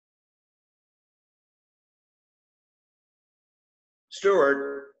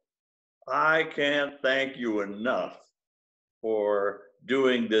Stuart, I can't thank you enough for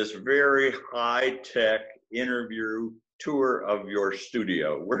doing this very high-tech interview tour of your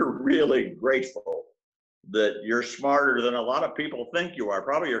studio. We're really grateful that you're smarter than a lot of people think you are,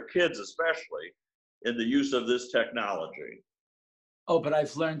 probably your kids especially, in the use of this technology. Oh, but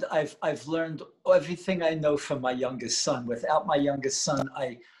I've learned everything I know from my youngest son. Without my youngest son,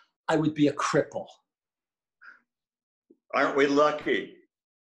 I would be a cripple. Aren't we lucky?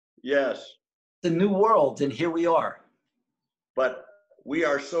 Yes. The new world, and here we are. But we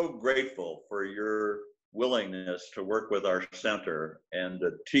are so grateful for your willingness to work with our center and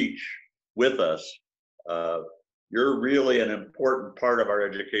to teach with us. You're really an important part of our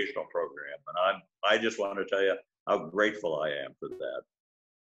educational program, and I just want to tell you how grateful I am for that.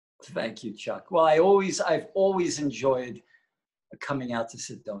 Thank you, Chuck. Well, I've always enjoyed coming out to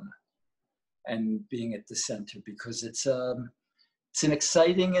Sedona and being at the center because it's an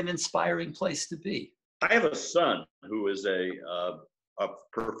exciting and inspiring place to be. I have a son who is a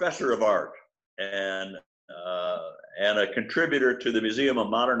professor of art and a contributor to the Museum of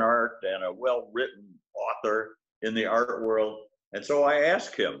Modern Art and a well-written author in the art world. And so I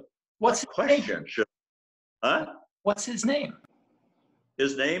asked him, What's what question should, What's his name?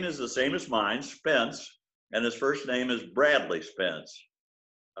 His name is the same as mine, Spence, and his first name is Bradley Spence.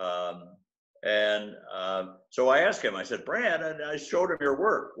 So I asked him, I said, Brad, and I showed him your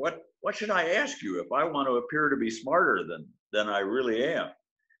work. What should I ask you if I want to appear to be smarter than I really am?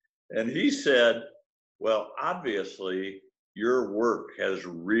 And he said, well, obviously, your work has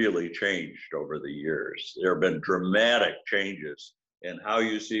really changed over the years. There have been dramatic changes in how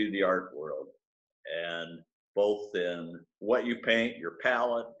you see the art world, and both in what you paint, your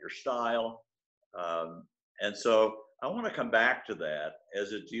palette, your style. And so I want to come back to that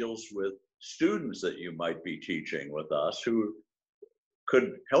as it deals with students that you might be teaching with us who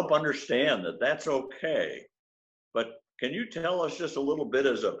could help understand that that's okay. But can you tell us just a little bit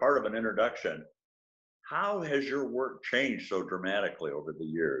as a part of an introduction, how has your work changed so dramatically over the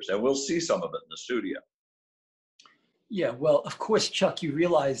years? And we'll see some of it in the studio. Yeah, well, of course, Chuck, you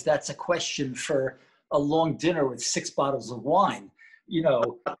realize that's a question for a long dinner with 6 bottles of wine. You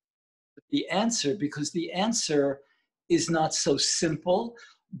know, the answer is not so simple,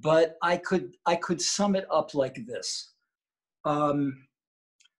 but I could sum it up like this.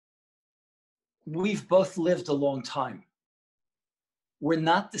 We've both lived a long time. We're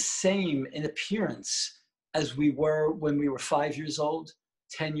not the same in appearance as we were when we were 5 years old,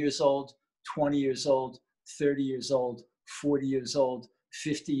 10 years old, 20 years old, 30 years old, 40 years old,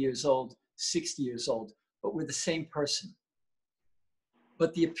 50 years old, 60 years old, but we're the same person.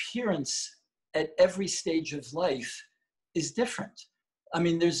 But the appearance at every stage of life is different.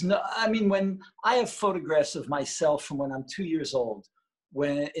 When I have photographs of myself from when I'm 2 years old,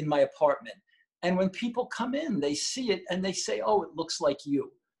 when in my apartment, and when people come in, they see it and they say, oh, it looks like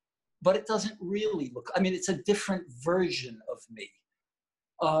you. But it doesn't really look, it's a different version of me.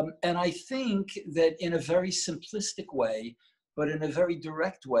 And I think that in a very simplistic way, but in a very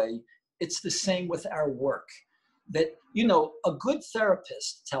direct way, it's the same with our work. That, a good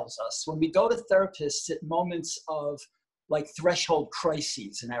therapist tells us, when we go to therapists at moments of like threshold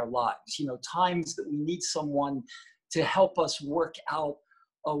crises in our lives, times that we need someone to help us work out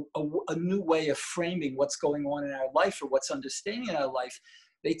a new way of framing what's going on in our life or what's understanding in our life,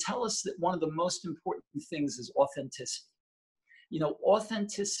 they tell us that one of the most important things is authenticity.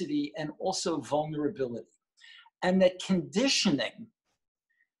 Authenticity and also vulnerability. And that conditioning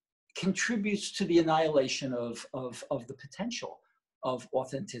contributes to the annihilation of the potential of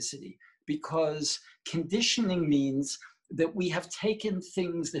authenticity, because conditioning means that we have taken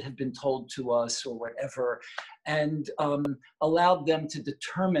things that have been told to us or whatever and allowed them to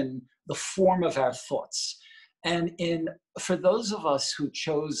determine the form of our thoughts. And for those of us who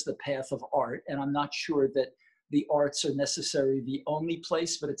chose the path of art, and I'm not sure that the arts are necessarily the only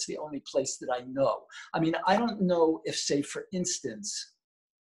place, but it's the only place that I know. I don't know if, say, for instance,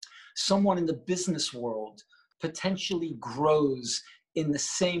 someone in the business world potentially grows in the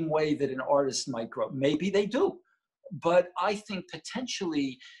same way that an artist might grow. Maybe they do. But I think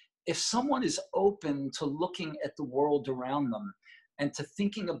potentially, if someone is open to looking at the world around them and to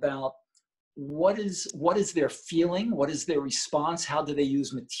thinking about what is their feeling, what is their response, how do they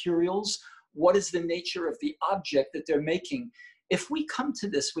use materials, what is the nature of the object that they're making, if we come to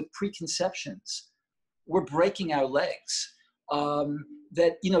this with preconceptions, we're breaking our legs.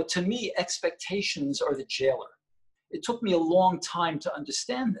 To me, expectations are the jailer. It took me a long time to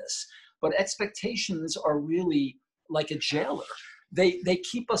understand this, but expectations are really like a jailer. They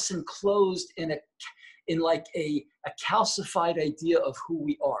keep us enclosed in in like a calcified idea of who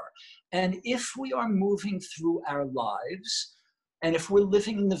we are. And if we are moving through our lives, and if we're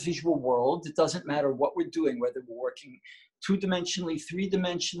living in the visual world, it doesn't matter what we're doing, whether we're working two-dimensionally,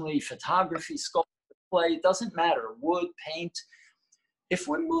 three-dimensionally, photography, sculpture, play, it doesn't matter, wood, paint. If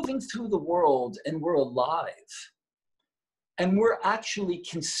we're moving through the world and we're alive, and we're actually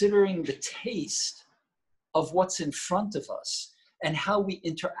considering the taste of what's in front of us and how we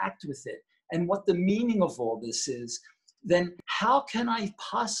interact with it and what the meaning of all this is, then how can I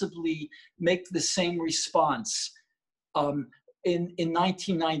possibly make the same response in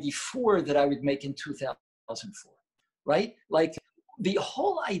 1994 that I would make in 2004, right? Like the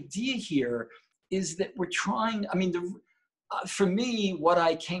whole idea here is that we're trying, I mean, for me, what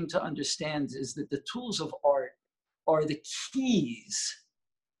I came to understand is that the tools of art are the keys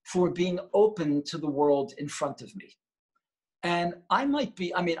for being open to the world in front of me. And I might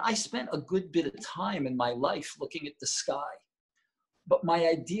be, I mean, I spent a good bit of time in my life looking at the sky, but my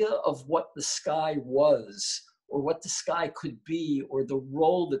idea of what the sky was, or what the sky could be, or the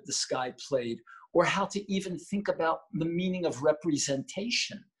role that the sky played, or how to even think about the meaning of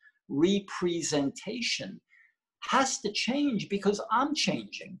representation, has to change because I'm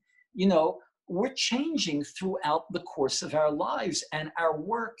changing. You know, we're changing throughout the course of our lives, and our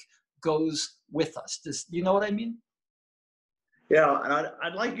work goes with us. You know what I mean? Yeah, and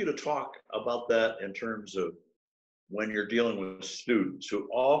I'd like you to talk about that in terms of when you're dealing with students who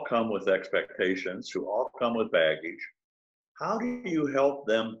all come with expectations, who all come with baggage. How do you help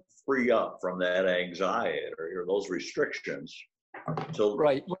them free up from that anxiety or those restrictions to,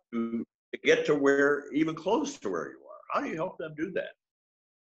 right. to get to where, even close to where you are? How do you help them do that?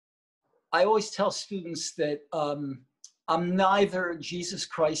 I always tell students that I'm neither Jesus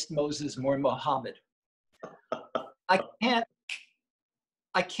Christ, Moses, nor Muhammad.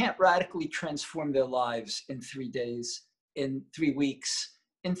 I can't radically transform their lives in 3 days, in 3 weeks,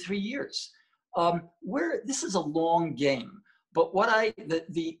 in 3 years. This is a long game. But what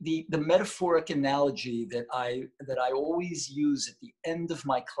the metaphoric analogy that I always use at the end of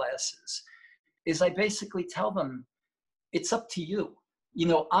my classes is I basically tell them, it's up to you. You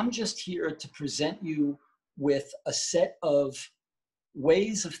know, I'm just here to present you with a set of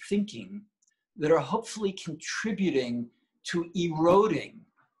ways of thinking that are hopefully contributing to eroding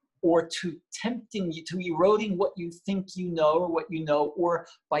or to tempting you, to eroding what you think you know or what you know, or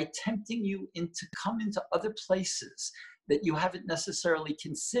by tempting you into come into other places that you haven't necessarily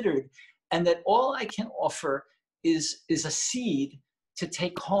considered, and that all I can offer is a seed to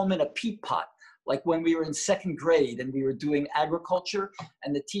take home in a peat pot. Like when we were in 2nd grade and we were doing agriculture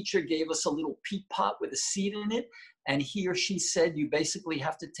and the teacher gave us a little peat pot with a seed in it, and he or she said, you basically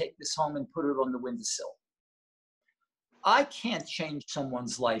have to take this home and put it on the windowsill. I can't change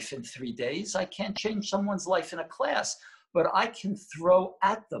someone's life in 3 days. I can't change someone's life in a class, but I can throw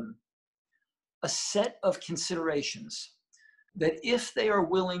at them a set of considerations that if they are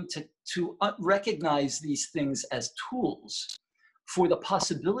willing to recognize these things as tools for the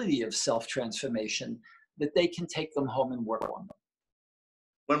possibility of self-transformation, that they can take them home and work on them.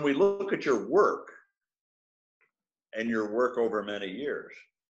 When we look at your work and your work over many years,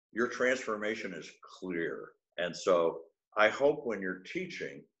 your transformation is clear. And so I hope when you're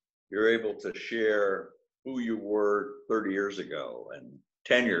teaching, you're able to share who you were 30 years ago and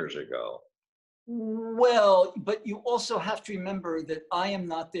 10 years ago. Well, but you also have to remember that I am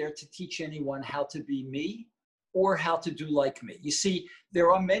not there to teach anyone how to be me or how to do like me. You see,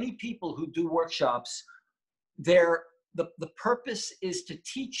 there are many people who do workshops. The purpose is to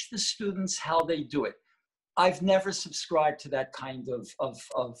teach the students how they do it. I've never subscribed to that kind of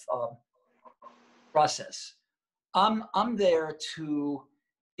process. I'm there to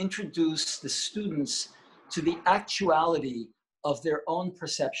introduce the students to the actuality of their own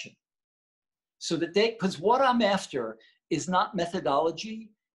perception. So that because what I'm after is not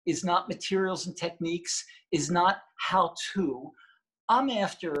methodology, is not materials and techniques, is not how to. I'm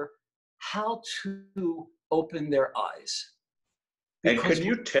after how to open their eyes. And can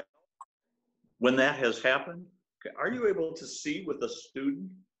you tell when that has happened? Are you able to see with a student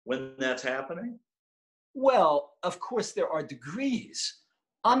when that's happening? Well, of course there are degrees.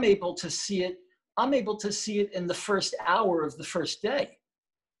 I'm able to see it in the first hour of the first day.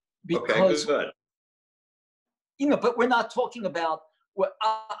 Because, okay, good. You know, but we're not talking about what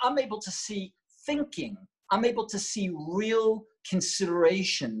I'm able to see thinking. I'm able to see real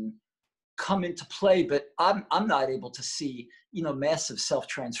consideration come into play, but I'm not able to see, you know, massive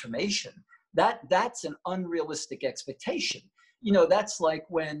self-transformation. That's an unrealistic expectation. You know, that's like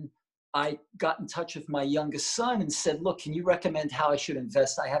when I got in touch with my youngest son and said, look, can you recommend how I should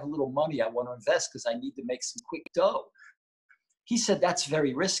invest? I have a little money I want to invest because I need to make some quick dough. He said, that's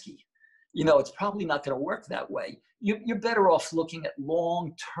very risky. You know, it's probably not going to work that way. You're better off looking at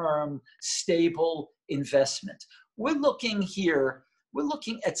long-term, stable investment. We're looking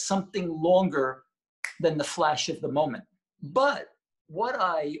at something longer than the flash of the moment. But what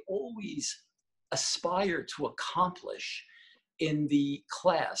I always aspire to accomplish in the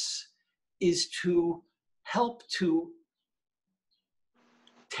class is to help to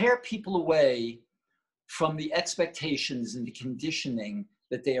tear people away from the expectations and the conditioning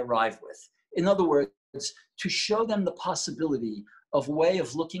that they arrive with. In other words, to show them the possibility of a way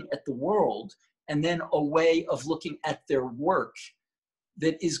of looking at the world and then a way of looking at their work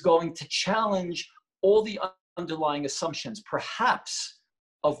that is going to challenge all the underlying assumptions, perhaps,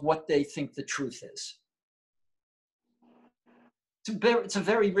 of what they think the truth is. It's a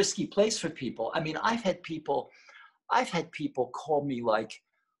very risky place for people. I mean, I've had people call me like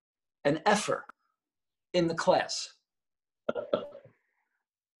an effer in the class.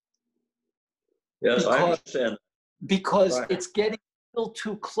 Yes, I understand. Because Right. it's getting a little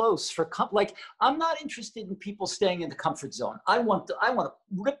too close for like, I'm not interested in people staying in the comfort zone. I want to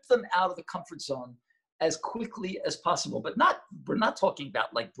rip them out of the comfort zone as quickly as possible, but we're not talking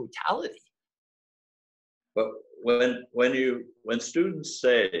about like brutality. But when students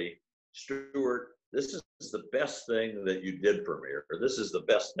say, Stuart, this is the best thing that you did for me, or this is the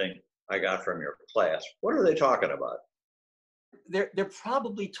best thing I got from your class, what are they talking about? They're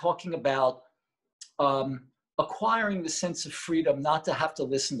probably talking about acquiring the sense of freedom, not to have to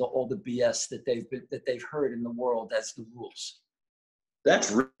listen to all the BS that they've heard in the world as the rules.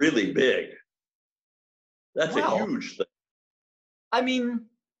 That's really big. That's a Well, huge thing. I mean,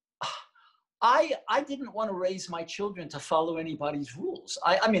 I didn't want to raise my children to follow anybody's rules.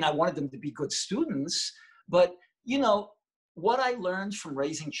 I mean, I wanted them to be good students, but you know, what I learned from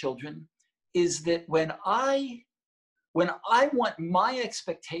raising children is that when I want my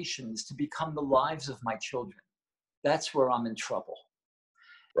expectations to become the lives of my children, that's where I'm in trouble.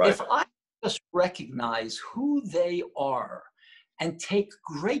 Right. If I just recognize who they are and take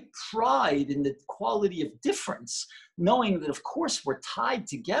great pride in the quality of difference, knowing that of course we're tied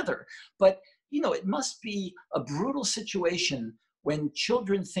together, but you know, it must be a brutal situation when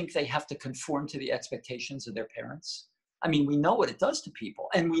children think they have to conform to the expectations of their parents. I mean, we know what it does to people,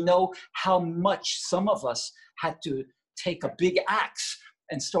 and we know how much some of us had to take a big axe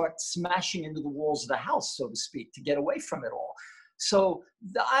and start smashing into the walls of the house, so to speak, to get away from it all. So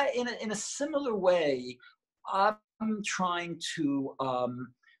in a similar way, I'm trying to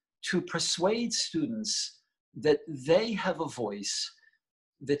persuade students that they have a voice,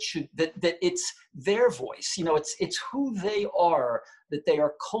 that it's their voice. You know, it's who they are that they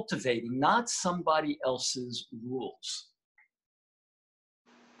are cultivating, not somebody else's rules.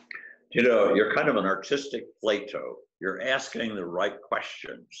 You know, you're kind of an artistic Plato. You're asking the right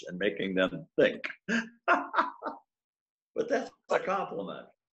questions and making them think. But that's a compliment.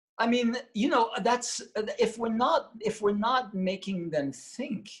 I mean, you know, that's if we're not making them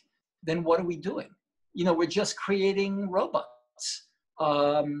think, then what are we doing? You know, we're just creating robots.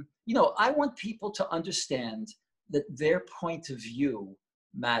 You know, I want people to understand that their point of view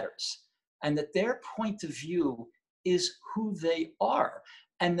matters, and that their point of view is who they are,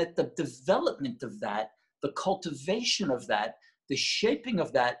 and that the development of that, the cultivation of that, the shaping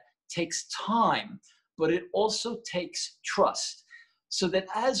of that takes time, but it also takes trust. So that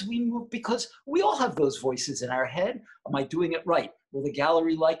as we move, because we all have those voices in our head. Am I doing it right? Will the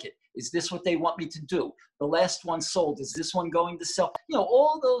gallery like it? Is this what they want me to do? The last one sold. Is this one going to sell? You know,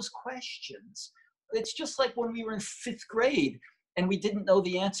 all those questions. It's just like when we were in 5th grade and we didn't know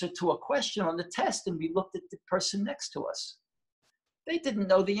the answer to a question on the test and we looked at the person next to us. They didn't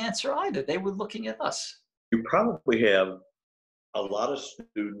know the answer either. They were looking at us. You probably have a lot of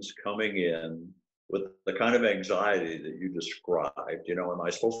students coming in with the kind of anxiety that you described. You know, am I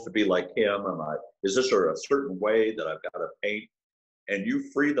supposed to be like him? Is this a certain way that I've got to paint? And you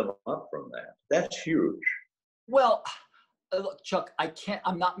free them up from that. That's huge. Well, look, Chuck,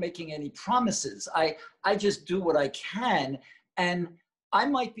 I'm not making any promises. I just do what I can. And I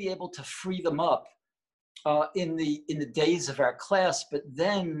might be able to free them up in the days of our class, but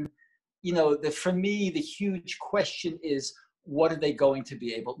then, you know, for me, the huge question is, what are they going to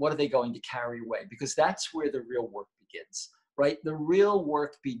carry away? Because that's where the real work begins, right? The real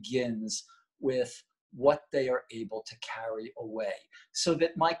work begins with what they are able to carry away. So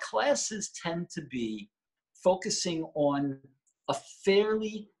that my classes tend to be focusing on a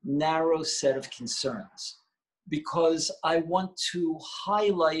fairly narrow set of concerns. because I want to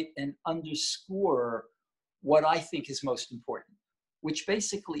highlight and underscore what I think is most important, which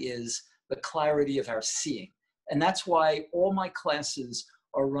basically is the clarity of our seeing. And that's why all my classes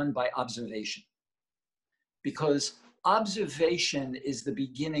are run by observation, because observation is the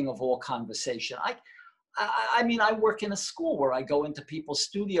beginning of all conversation. I mean, I work in a school where I go into people's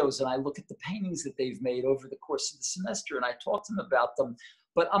studios and I look at the paintings that they've made over the course of the semester and I talk to them about them,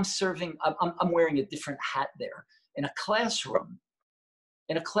 but I'm wearing a different hat there. In a classroom,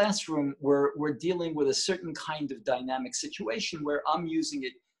 we're dealing with a certain kind of dynamic situation where I'm using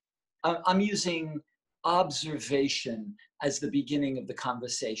observation as the beginning of the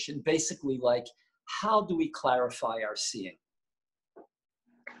conversation, basically like, how do we clarify our seeing?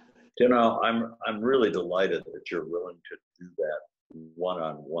 You know, I'm really delighted that you're willing to do that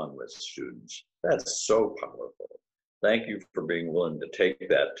one-on-one with students. That's so powerful. Thank you for being willing to take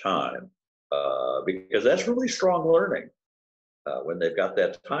that time, because that's really strong learning when they've got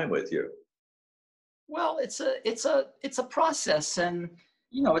that time with you. Well, it's a process, and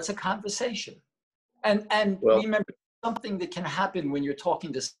you know, it's a conversation. And Well, remember, something that can happen when you're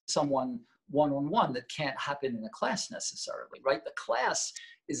talking to someone one-on-one that can't happen in a class necessarily, right? The class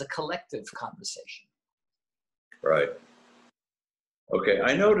is a collective conversation. right. Okay,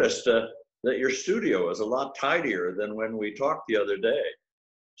 I noticed that your studio is a lot tidier than when we talked the other day.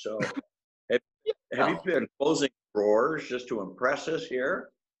 So have you been closing drawers just to impress us here?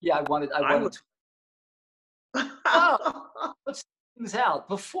 Yeah, I wanted to. Oh, let's things out.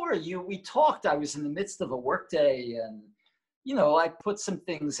 Before we talked, I was in the midst of a workday, and you know, I put some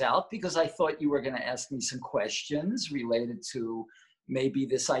things out because I thought you were going to ask me some questions related to maybe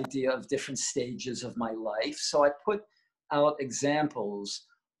this idea of different stages of my life. So I put out examples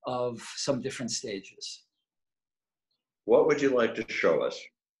of some different stages. What would you like to show us?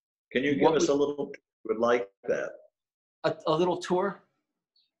 Can you give us a little, would like that? A little tour?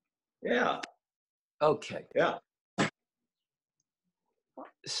 Yeah. Okay. Yeah.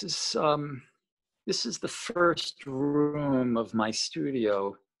 This is the first room of my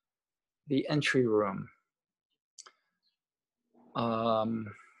studio, the entry room.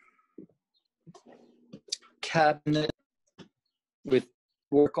 Cabinet with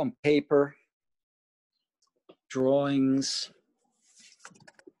work on paper, drawings.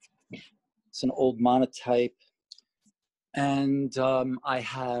 It's an old monotype. And I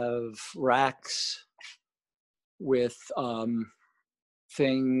have racks with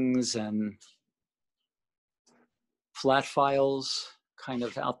things and flat files kind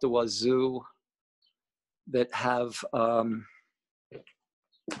of out the wazoo that have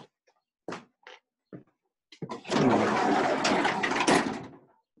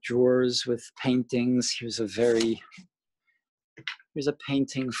drawers with paintings. Here's a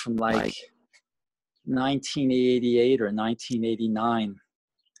painting from like 1988 or 1989.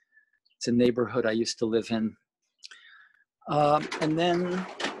 It's a neighborhood I used to live in. And then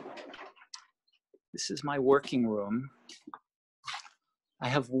this is my working room. I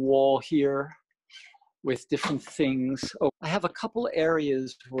have a wall here with different things. Oh, I have a couple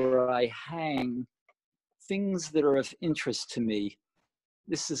areas where I hang things that are of interest to me.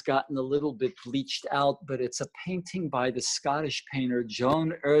 This has gotten a little bit bleached out, but it's a painting by the Scottish painter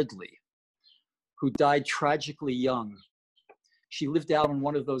Joan Erdley, who died tragically young. She lived out on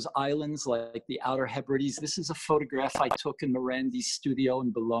one of those islands like the Outer Hebrides. This is a photograph I took in Morandi's studio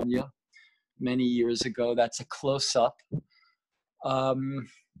in Bologna many years ago. That's a close-up.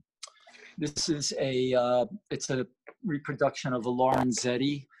 This is it's a reproduction of a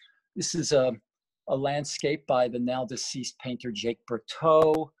Lorenzetti. This is a landscape by the now deceased painter Jake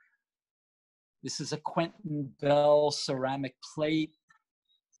Berteau. This is a Quentin Bell ceramic plate.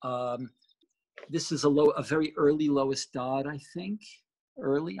 This is a very early Lois Dodd, I think.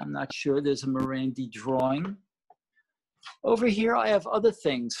 Early, I'm not sure. There's a Morandi drawing. Over here, I have other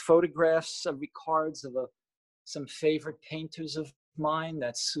things, photographs, cards of some favorite painters of mine.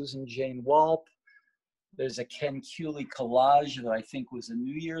 That's Susan Jane Walp. There's a Ken Cooley collage that I think was a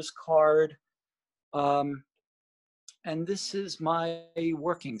New Year's card. And this is my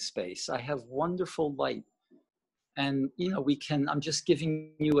working space. I have wonderful light. And, you know, I'm just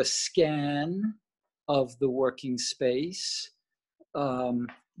giving you a scan of the working space.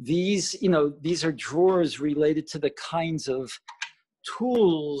 These are drawers related to the kinds of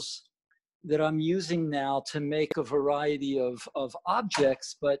tools that I'm using now to make a variety of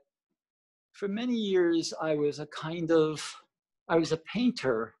objects. But for many years, I was a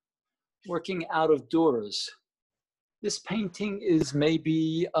painter working out of doors. This painting is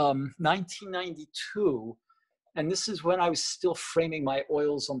maybe 1992. And this is when I was still framing my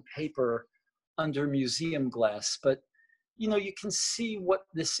oils on paper under museum glass, but you know, you can see what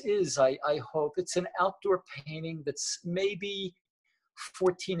this is, I hope. It's an outdoor painting that's maybe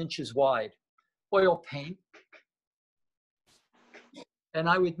 14 inches wide, oil paint. And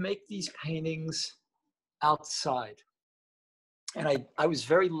I would make these paintings outside. And I was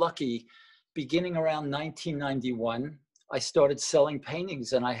very lucky. Beginning around 1991, I started selling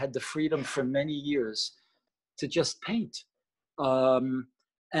paintings, and I had the freedom for many years to just paint. And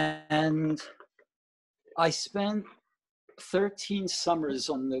I spent 13 summers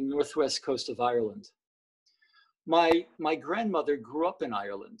on the northwest coast of Ireland. My grandmother grew up in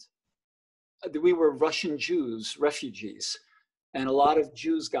Ireland. We were Russian Jews, refugees, and a lot of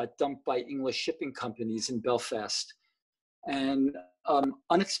Jews got dumped by English shipping companies in Belfast. And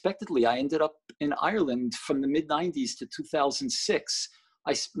unexpectedly, I ended up in Ireland from the mid-90s to 2006.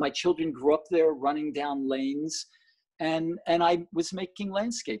 My children grew up there, running down lanes, and I was making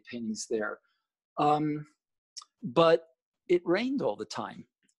landscape paintings there. But it rained all the time.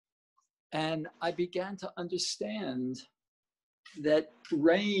 And I began to understand that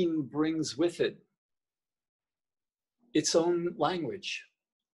rain brings with it its own language,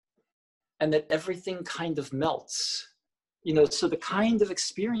 and that everything kind of melts. You know, so the kind of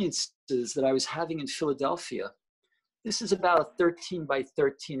experiences that I was having in Philadelphia, this is about a 13 by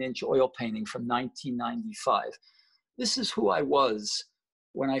 13 inch oil painting from 1995. This is who I was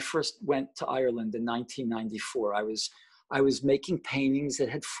when I first went to Ireland in 1994. I was making paintings that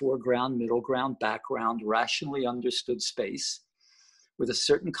had foreground, middle ground, background, rationally understood space with a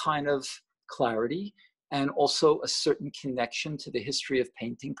certain kind of clarity and also a certain connection to the history of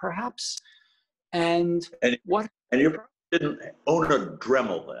painting, perhaps. And you didn't own a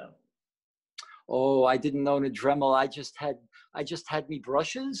Dremel then? Oh, I didn't own a Dremel. I just had me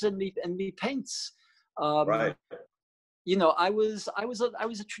brushes and me paints. Right. You know, I was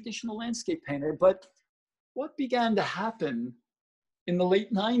a traditional landscape painter, but what began to happen in the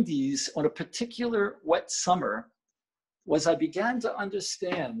late 90s on a particular wet summer was I began to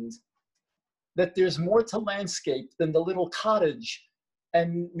understand that there's more to landscape than the little cottage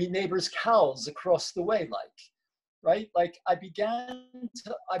and me neighbor's cows across the way, right? Like I began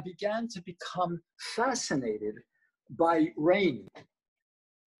to become fascinated by rain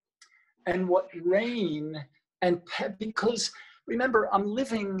and what rain because remember, I'm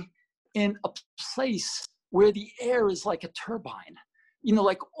living in a place where the air is like a turbine, you know,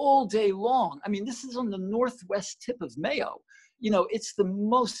 like all day long. I mean, this is on the northwest tip of Mayo. You know, it's the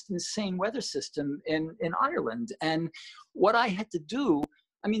most insane weather system in Ireland. And what I had to do,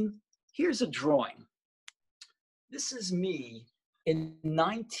 I mean, here's a drawing. This is me in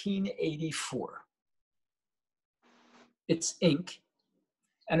 1984. It's ink,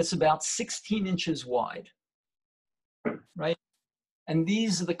 and it's about 16 inches wide, right? And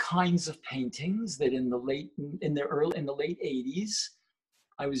these are the kinds of paintings that in the late 80s,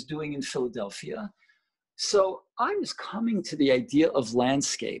 I was doing in Philadelphia. So I was coming to the idea of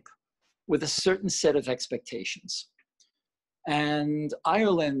landscape with a certain set of expectations. And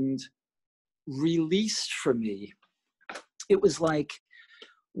Ireland released for me, it was like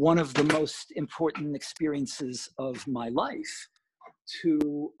one of the most important experiences of my life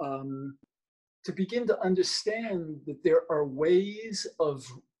to begin to understand that there are ways of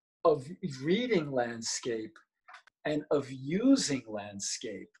reading landscape and of using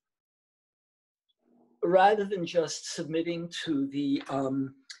landscape rather than just submitting to the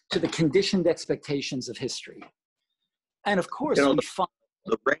conditioned expectations of history. And of course, you know, we find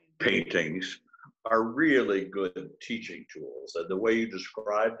the rain paintings are really good teaching tools, and the way you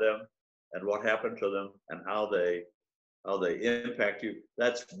describe them and what happened to them and how they impact you,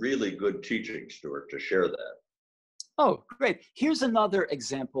 that's really good teaching, Stuart, to share that. Oh, great. Here's another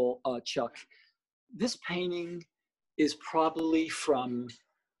example, Chuck. This painting is probably from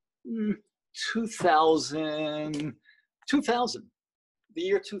 2000, the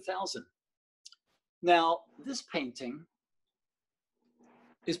year 2000. Now, this painting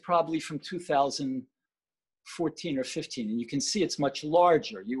is probably from 2014 or 15, and you can see it's much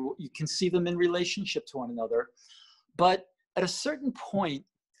larger. You can see them in relationship to one another. But at a certain point,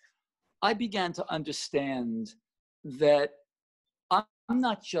 I began to understand that I'm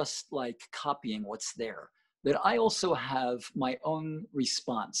not just like copying what's there, that I also have my own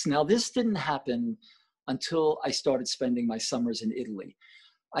response. Now, this didn't happen until I started spending my summers in Italy.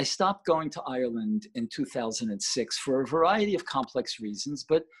 I stopped going to Ireland in 2006 for a variety of complex reasons,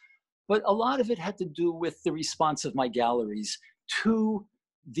 but a lot of it had to do with the response of my galleries to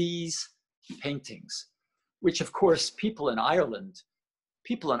these paintings, which of course people in Ireland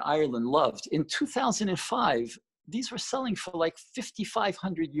loved. In 2005, these were selling for like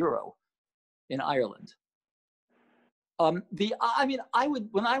 5,500 euro in Ireland. I mean,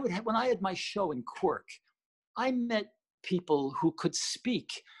 when I had my show in Cork, I met people who could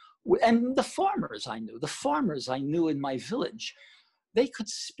speak, and the farmers I knew in my village, they could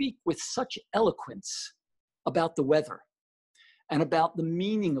speak with such eloquence about the weather and about the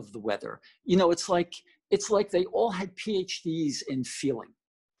meaning of the weather. You know, it's like they all had PhDs in feeling.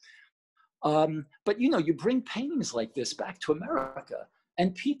 But you know, you bring paintings like this back to America,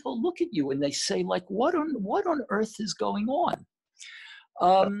 and people look at you and they say, like, what on earth is going on?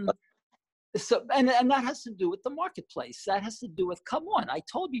 So, and that has to do with the marketplace. That has to do with, come on, I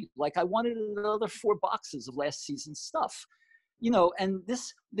told you, like, I wanted another 4 boxes of last season's stuff, you know. And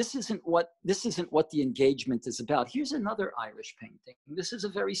this isn't what the engagement is about. Here's another Irish painting. This is a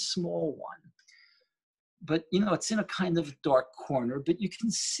very small one, but you know, it's in a kind of dark corner. But you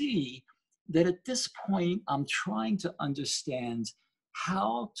can see that at this point, I'm trying to understand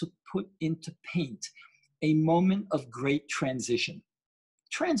how to put into paint a moment of great transition,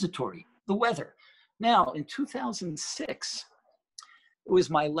 transitory. The weather. Now, in 2006, it was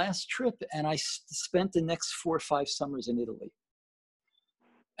my last trip, and I spent the next 4 or 5 summers in Italy.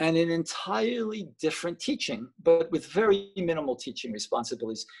 And an entirely different teaching, but with very minimal teaching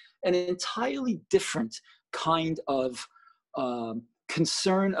responsibilities, an entirely different kind of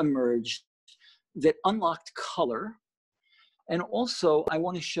concern emerged that unlocked color. And also, I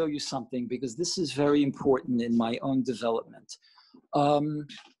want to show you something, because this is very important in my own development.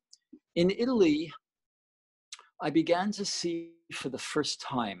 In Italy, I began to see for the first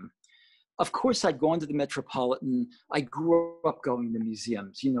time, of course, I'd gone to the Metropolitan. I grew up going to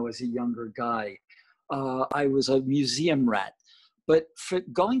museums, you know, as a younger guy. I was a museum rat. But for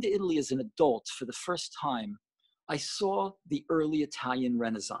going to Italy as an adult for the first time, I saw the early Italian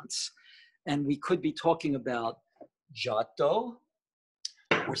Renaissance. And we could be talking about Giotto,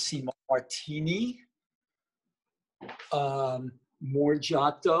 Orsino Martini, more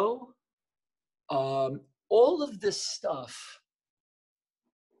Giotto. All of this stuff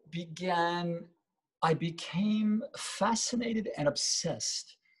I became fascinated and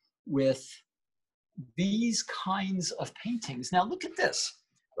obsessed with these kinds of paintings. Now look at this,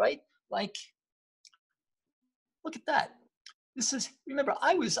 right? Like, look at that. This is, remember,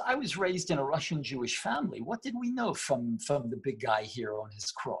 I was raised in a Russian Jewish family. What did we know from the big guy here on his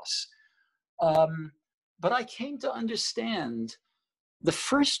cross? But I came to understand the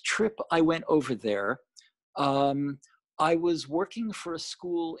first trip I went over there, I was working for a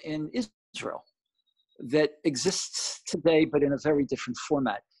school in Israel that exists today, but in a very different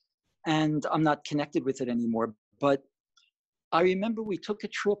format. And I'm not connected with it anymore. But I remember we took a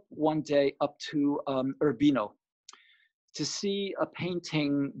trip one day up to Urbino to see a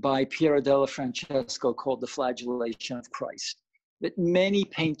painting by Piero della Francesco called The Flagellation of Christ, that many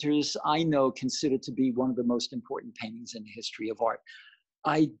painters I know consider to be one of the most important paintings in the history of art.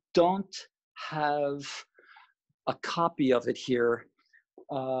 I don't have a copy of it here,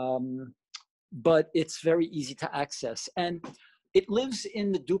 but it's very easy to access. And it lives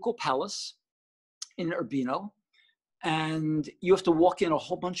in the Ducal Palace in Urbino. And you have to walk in a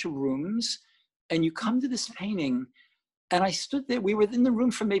whole bunch of rooms, and you come to this painting. And I stood there, we were in the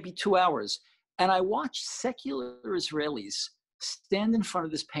room for maybe 2 hours, and I watched secular Israelis stand in front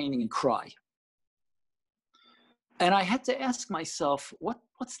of this painting and cry. And I had to ask myself,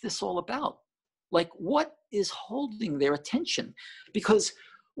 what's this all about? Like, what is holding their attention? Because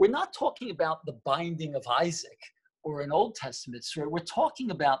we're not talking about the binding of Isaac or an Old Testament story. We're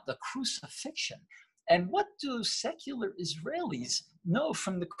talking about the crucifixion. And what do secular Israelis know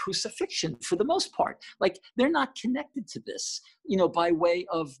from the crucifixion for the most part? Like, they're not connected to this, you know, by way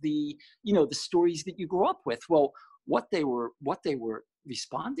of the, you know, the stories that you grew up with. Well, what they were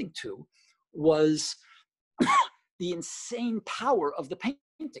responding to was the insane power of the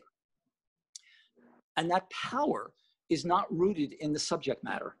painting. And that power is not rooted in the subject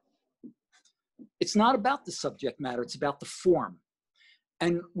matter. It's not about the subject matter, it's about the form.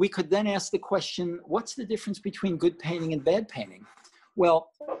 And we could then ask the question, what's the difference between good painting and bad painting?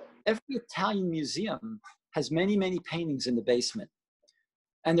 Well, every Italian museum has many, many paintings in the basement.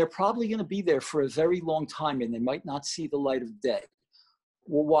 And they're probably going to be there for a very long time, and they might not see the light of day.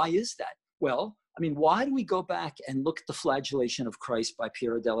 Well, why is that? Well, I mean, why do we go back and look at the Flagellation of Christ by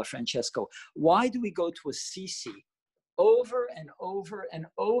Piero della Francesco? Why do we go to Assisi over and over and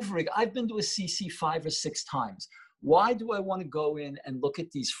over again? I've been to Assisi 5 or 6 times. Why do I want to go in and look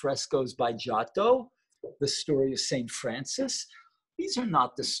at these frescoes by Giotto, the story of St. Francis? These are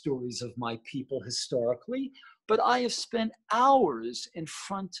not the stories of my people historically, but I have spent hours in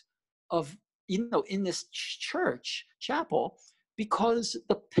front of, you know, in this chapel, because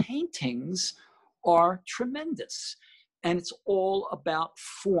the paintings are tremendous, and it's all about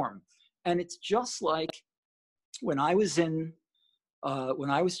form. And it's just like when I was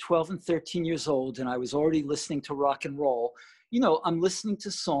 12 and 13 years old and I was already listening to rock and roll, you know, I'm listening to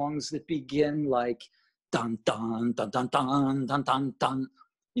songs that begin like dun dun dun dun dun dun dun dun,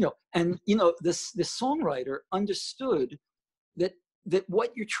 you know, and you know, this songwriter understood that what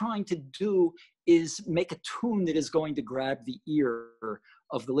you're trying to do is make a tune that is going to grab the ear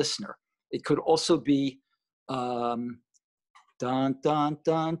of the listener. It could also be dun dun dun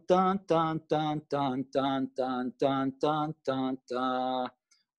dun dun dun dun dun dun dun dun dun dun dun,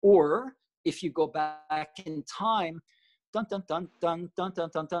 or if you go back in time, dun dun dun dun dun dun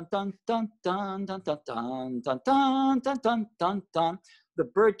dun dun dun dun dun dun dun dun dun dun dun dun dun, the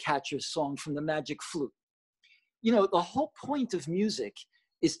Birdcatcher song from the Magic Flute. You know, the whole point of music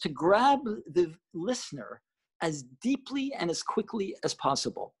is to grab the listener as deeply and as quickly as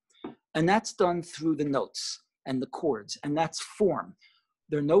possible. And that's done through the notes and the chords, and that's form.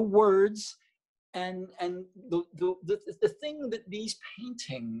 There are no words. And the thing that these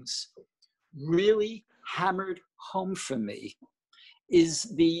paintings really hammered home for me is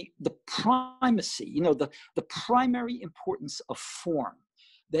the primacy, you know, the primary importance of form.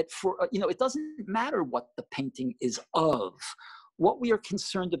 That for, you know, it doesn't matter what the painting is of. What we are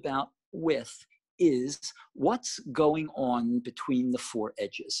concerned about with is what's going on between the four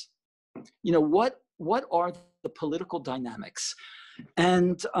edges. You know, what are the political dynamics?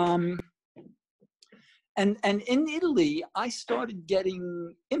 And in Italy, I started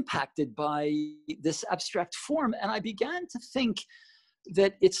getting impacted by this abstract form, and I began to think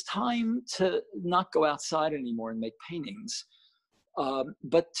that it's time to not go outside anymore and make paintings,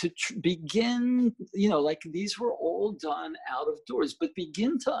 but to begin, you know, like these were all done out of doors, but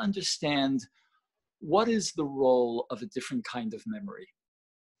begin to understand what is the role of a different kind of memory.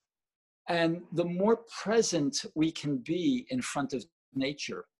 And the more present we can be in front of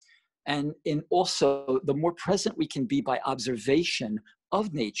nature, and also the more present we can be by observation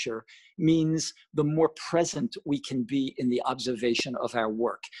of nature, means the more present we can be in the observation of our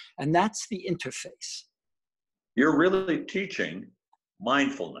work. And that's the interface. You're really teaching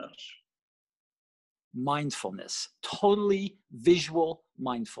mindfulness. Mindfulness, totally visual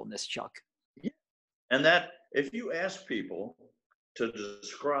mindfulness, Chuck. Yeah. And that if you ask people to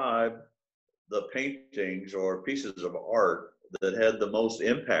describe the paintings or pieces of art that had the most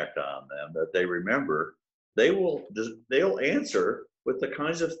impact on them that they remember, they'll answer with the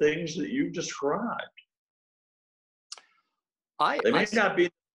kinds of things that you described. They may not be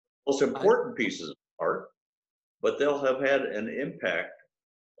the most important pieces of art, but they'll have had an impact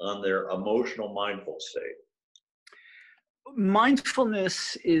on their emotional mindful state.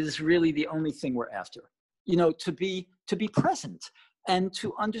 Mindfulness is really the only thing we're after, you know, to be present and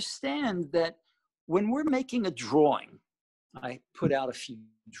to understand that when we're making a drawing, I put out a few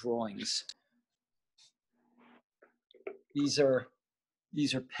drawings. These are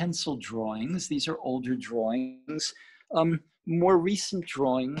pencil drawings. These are older drawings. More recent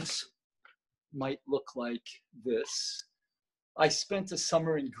drawings might look like this. I spent a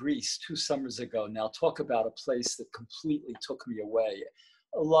summer in Greece 2 summers ago. Now talk about a place that completely took me away.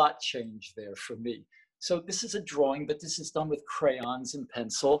 A lot changed there for me. So this is a drawing, but this is done with crayons and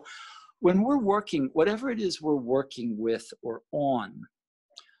pencil. When we're working, whatever it is we're working with or on,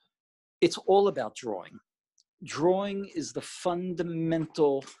 it's all about drawing. Drawing is the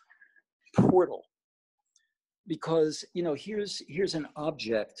fundamental portal, because, you know, here's an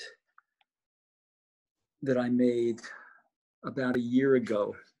object that I made about a year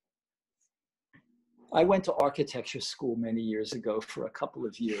ago. I went to architecture school many years ago for a couple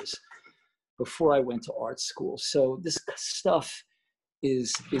of years before I went to art school. So this stuff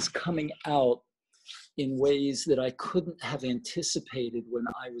is coming out in ways that I couldn't have anticipated when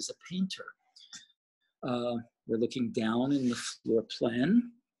I was a painter. We're looking down in the floor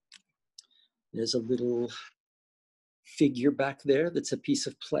plan. There's a little figure back there that's a piece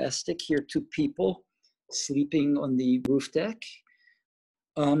of plastic. Here are 2 people sleeping on the roof deck.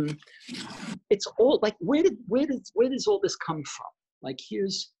 It's all like, where does all this come from? Like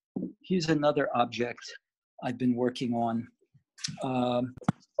here's another object I've been working on.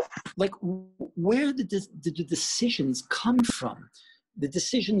 Like where did the decisions come from? The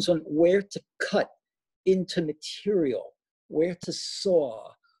decisions on where to cut into material, where to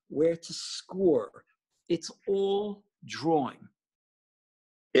saw, where to score. It's all drawing.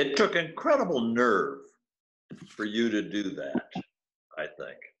 It took incredible nerve for you to do that, I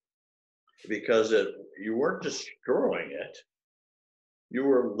think, because you weren't destroying it, you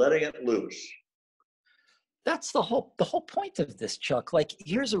were letting it loose. That's the whole point of this, Chuck. Like,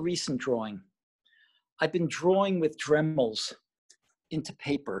 here's a recent drawing. I've been drawing with Dremels into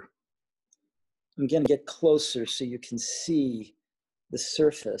paper. I'm going to get closer so you can see the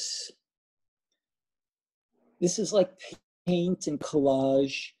surface. This is like paint and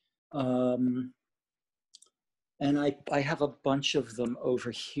collage. And I have a bunch of them over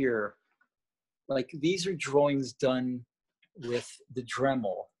here. Like, these are drawings done with the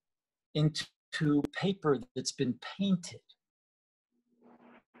Dremel into paper that's been painted.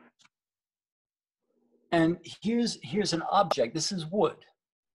 And here's an object. This is wood.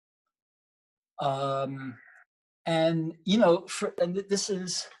 And you know, this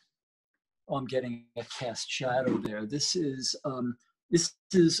is, oh, I'm getting a cast shadow there. This is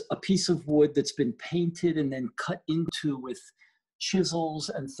a piece of wood that's been painted and then cut into with chisels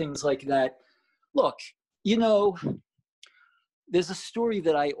and things like that. Look, you know, there's a story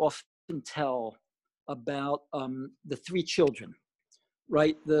that I often tell about the three children,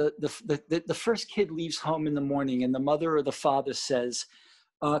 right? The first kid leaves home in the morning and the mother or the father says,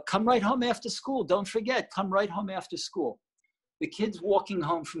 come right home after school. Don't forget, come right home after school. The kid's walking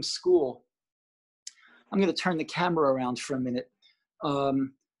home from school. I'm going to turn the camera around for a minute.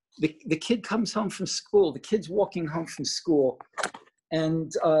 The kid comes home from school. The kid's walking home from school.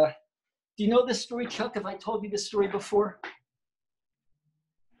 And do you know this story, Chuck? Have I told you this story before?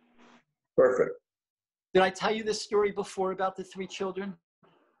 Perfect. Did I tell you this story before about the three children?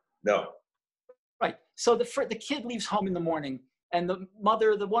 No. Right. So the kid leaves home in the morning, and the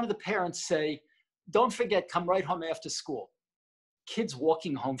mother, one of the parents say, don't forget, come right home after school. Kid's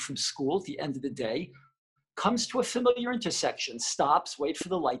walking home from school at the end of the day, comes to a familiar intersection, stops, waits for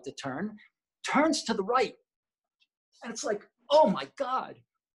the light to turn, turns to the right. And it's like, oh my God,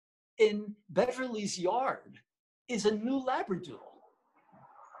 in Beverly's yard is a new Labradoodle.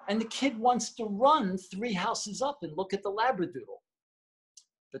 And the kid wants to run 3 houses up and look at the Labradoodle.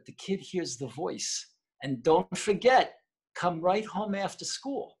 But the kid hears the voice. And don't forget, come right home after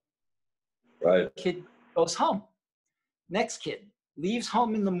school. Right. Kid goes home. Next kid leaves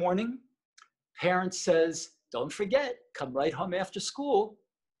home in the morning. Parent says, don't forget, come right home after school.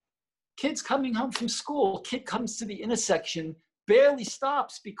 Kid's coming home from school. Kid comes to the intersection, barely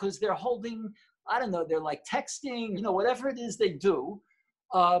stops because they're holding, I don't know, they're like texting, you know, whatever it is they do.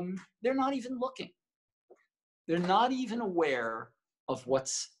 They're not even looking. They're not even aware of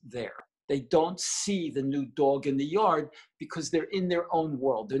what's there. They don't see the new dog in the yard because they're in their own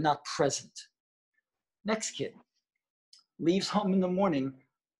world. They're not present. Next kid leaves home in the morning,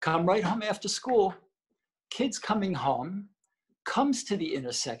 come right home after school. Kid's coming home, comes to the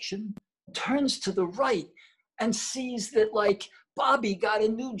intersection, turns to the right and sees that, like, Bobby got a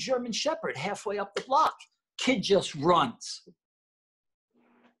new German Shepherd halfway up the block. Kid just runs.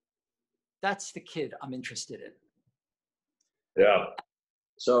 That's the kid I'm interested in. Yeah.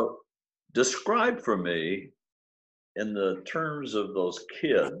 So describe for me, in the terms of those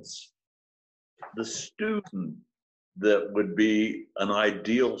kids, the student that would be an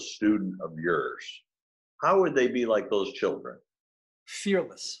ideal student of yours. How would they be like those children?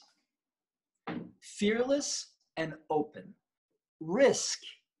 Fearless. Fearless and open. Risk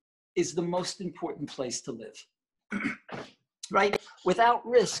is the most important place to live. Right? Without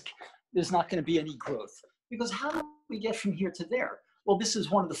risk, there's not going to be any growth. Because how do we get from here to there? Well, this is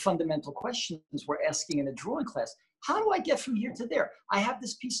one of the fundamental questions we're asking in a drawing class. How do I get from here to there? I have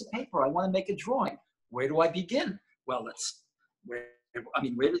this piece of paper. I want to make a drawing. Where do I begin? Well,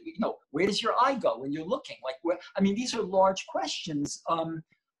 where does your eye go when you're looking? Like, these are large questions,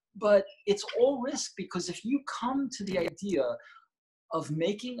 but it's all risk, because if you come to the idea of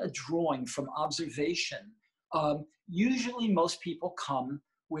making a drawing from observation, usually most people come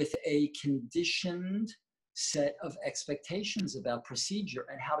with a conditioned set of expectations about procedure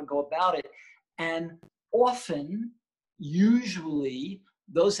and how to go about it. And often, usually,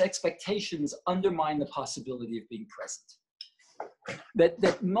 those expectations undermine the possibility of being present.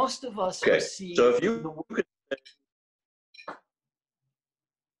 That most of us are seeing. So if you could,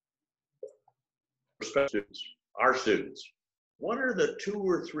 our students, what are the 2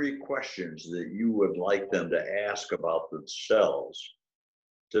 or 3 questions that you would like them to ask about themselves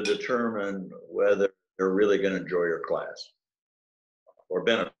to determine whether they're really going to enjoy your class or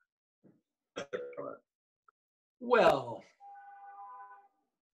benefit from it? Well,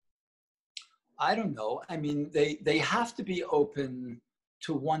 I don't know. I mean, they have to be open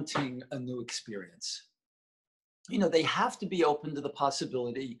to wanting a new experience. You know, they have to be open to the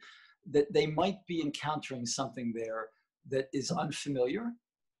possibility that they might be encountering something there that is unfamiliar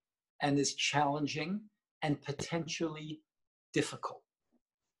and is challenging and potentially difficult.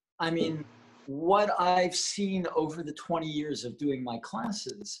 I mean, what I've seen over the 20 years of doing my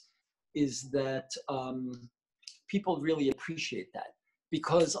classes is that people really appreciate that,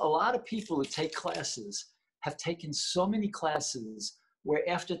 because a lot of people who take classes have taken so many classes where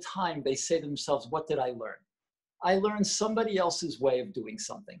after time they say to themselves, what did I learn? I learned somebody else's way of doing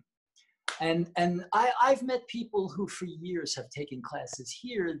something. And I've met people who for years have taken classes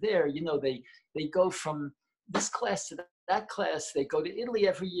here, there, you know, they go from this class to that class, they go to Italy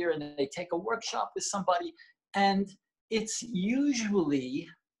every year and they take a workshop with somebody, and it's usually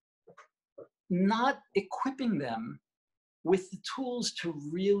not equipping them with the tools to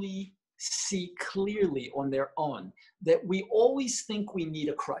really see clearly on their own, that we always think we need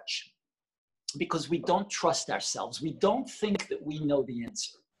a crutch because we don't trust ourselves. We don't think that we know the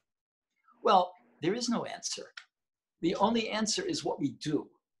answer. Well, there is no answer. The only answer is what we do.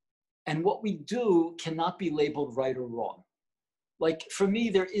 And what we do cannot be labeled right or wrong. Like for me,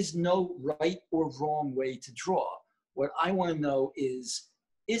 there is no right or wrong way to draw. What I want to know is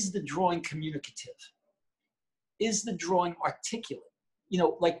the drawing communicative? Is the drawing articulate? You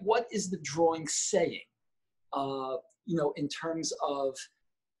know, like what is the drawing saying? You know, in terms of,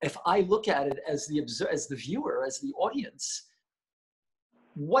 if I look at it as the viewer, as the audience,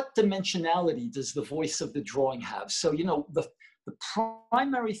 what dimensionality does the voice of the drawing have? So, you know, the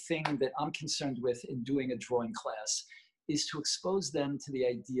primary thing that I'm concerned with in doing a drawing class is to expose them to the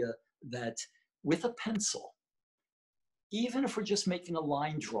idea that with a pencil, even if we're just making a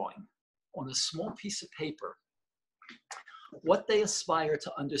line drawing on a small piece of paper, what they aspire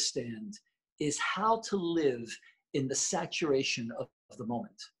to understand is how to live in the saturation of the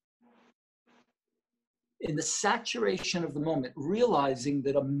moment. In the saturation of the moment, realizing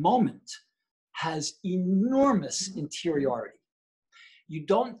that a moment has enormous interiority. You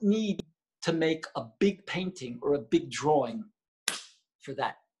don't need to make a big painting or a big drawing for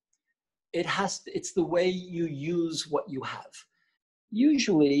that. It's the way you use what you have.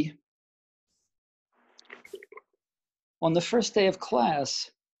 Usually, on the first day of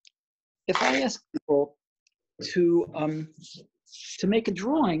class, if I ask people to make a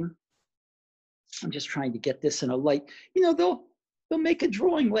drawing, I'm just trying to get this in a light, you know, they'll make a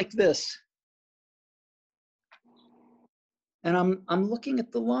drawing like this. And I'm looking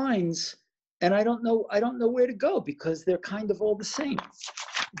at the lines and I don't know where to go because they're kind of all the same.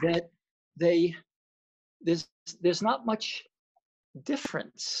 That there's not much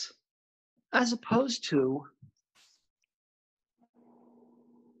difference as opposed to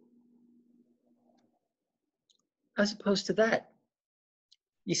that.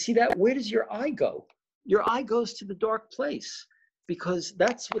 You see that? Where does your eye go? Your eye goes to the dark place because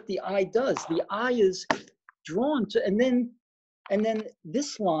that's what the eye does. The eye is drawn to, and then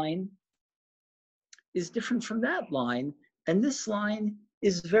this line is different from that line, and this line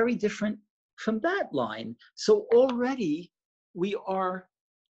is very different from that line. So already we are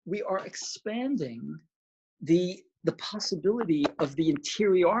expanding the possibility of the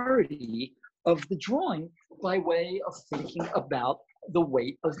interiority of the drawing by way of thinking about the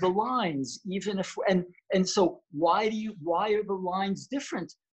weight of the lines, even if, and so why are the lines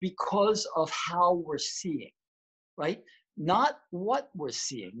different? Because of how we're seeing, right? Not what we're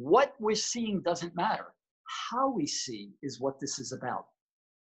seeing. What we're seeing doesn't matter. How we see is what this is about.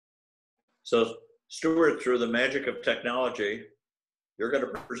 So Stuart, through the magic of technology, you're going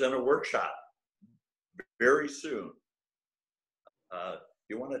to present a workshop very soon.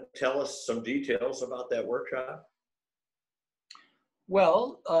 You want to tell us some details about that workshop?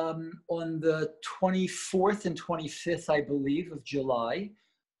 Well, on the 24th and 25th, I believe, of July,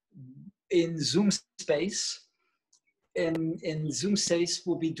 in Zoom space, in Zoom space,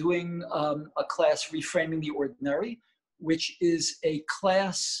 we'll be doing a class, Reframing the Ordinary, which is a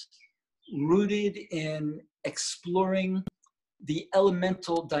class rooted in exploring the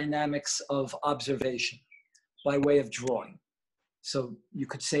elemental dynamics of observation by way of drawing. So you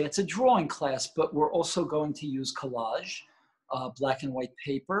could say it's a drawing class, but we're also going to use collage, black and white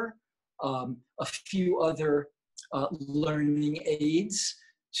paper, a few other learning aids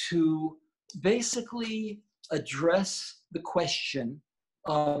to basically address the question,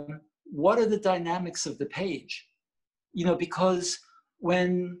 what are the dynamics of the page? You know, because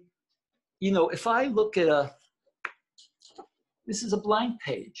when, you know, if I look at this is a blank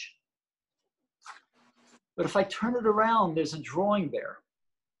page, but if I turn it around, there's a drawing there.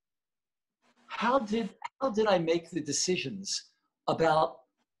 How did I make the decisions about,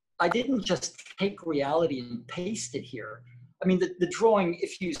 I didn't just take reality and paste it here. I mean, the drawing,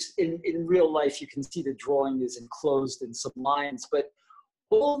 if you, in real life, you can see the drawing is enclosed in some lines, but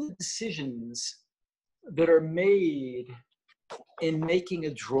all the decisions that are made in making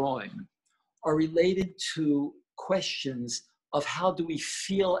a drawing are related to questions of how do we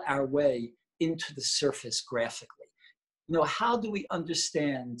feel our way into the surface graphically. You know, how do we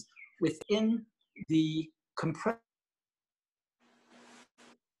understand within the compressed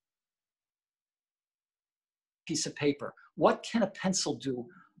piece of paper, what can a pencil do,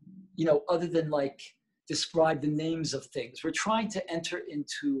 you know, other than like describe the names of things? We're trying to enter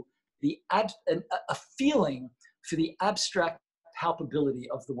into a feeling for the abstract palpability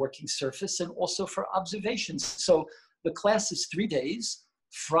of the working surface and also for observations. So the class is 3 days.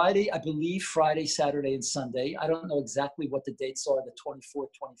 Friday, I believe Friday, Saturday, and Sunday. I don't know exactly what the dates are, the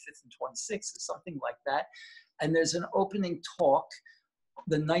 24th, 25th, and 26th, or something like that. And there's an opening talk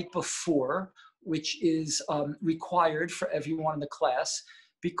the night before, which is required for everyone in the class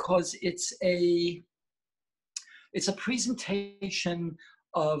because it's a presentation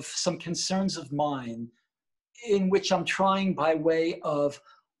of some concerns of mine in which I'm trying by way of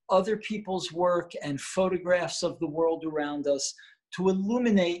other people's work and photographs of the world around us to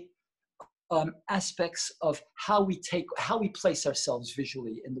illuminate aspects of how we place ourselves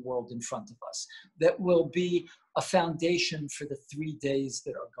visually in the world in front of us. That will be a foundation for the 3 days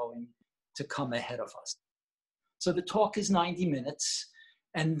that are going to come ahead of us. So the talk is 90 minutes.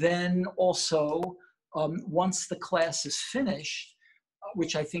 And then also, once the class is finished,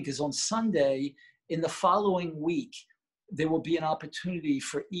 which I think is on Sunday, in the following week, there will be an opportunity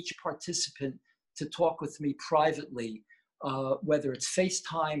for each participant to talk with me privately, whether it's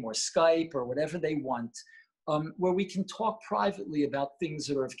FaceTime or Skype or whatever they want, where we can talk privately about things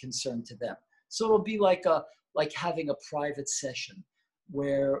that are of concern to them. So it'll be like having a private session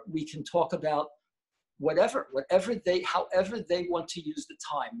where we can talk about however they want to use the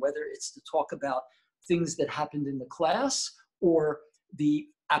time, whether it's to talk about things that happened in the class or the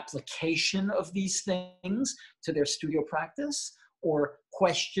application of these things to their studio practice, or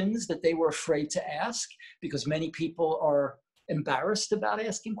questions that they were afraid to ask, because many people are embarrassed about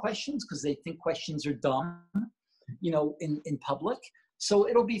asking questions because they think questions are dumb, you know, in public. So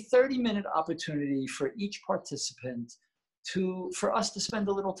it'll be 30-minute opportunity for each participant for us to spend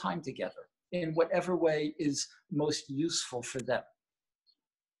a little time together in whatever way is most useful for them.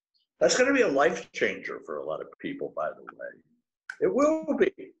 That's going to be a life changer for a lot of people, by the way. It will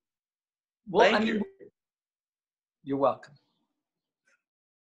be. Well, Thank you. You're welcome.